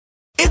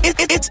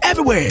It's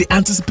everywhere. The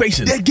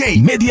anticipation, the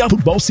game, Midea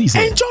football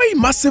season. Enjoy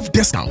massive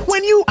discount.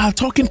 When you are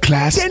talking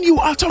class, then you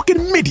are talking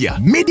Midea.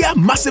 Midea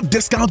massive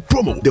discount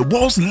promo. The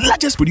world's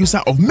largest producer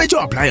of major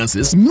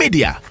appliances,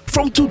 Midea.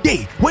 From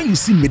today, when you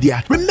see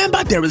Midea,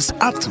 remember there is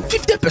up to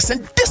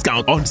 50%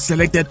 discount on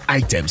selected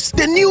items.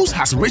 The news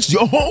has reached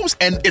your homes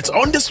and it's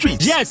on the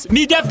streets. Yes,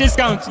 Midea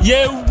discount.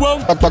 Yeah, whoa.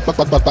 I'm back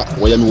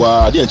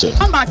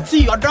to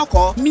your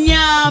doko.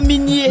 Mia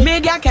mini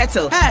Midea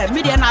kettle. Hey,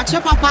 Midea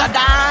nacho papa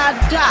da.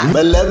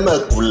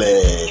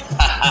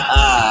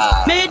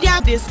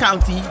 Midea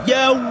discount.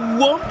 Yeah,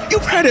 whoa.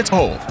 You've heard it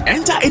all.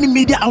 Enter any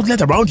Midea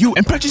outlet around you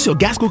and purchase your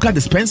gas cooker,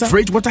 dispenser,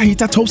 fridge, water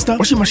heater, toaster,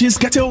 washing machines,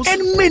 kettles,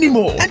 and many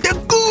more. And the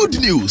good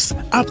news,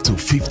 up to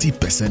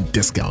 50%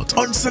 discount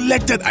on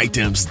selected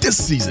items this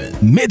season.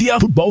 Midea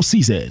football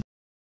season.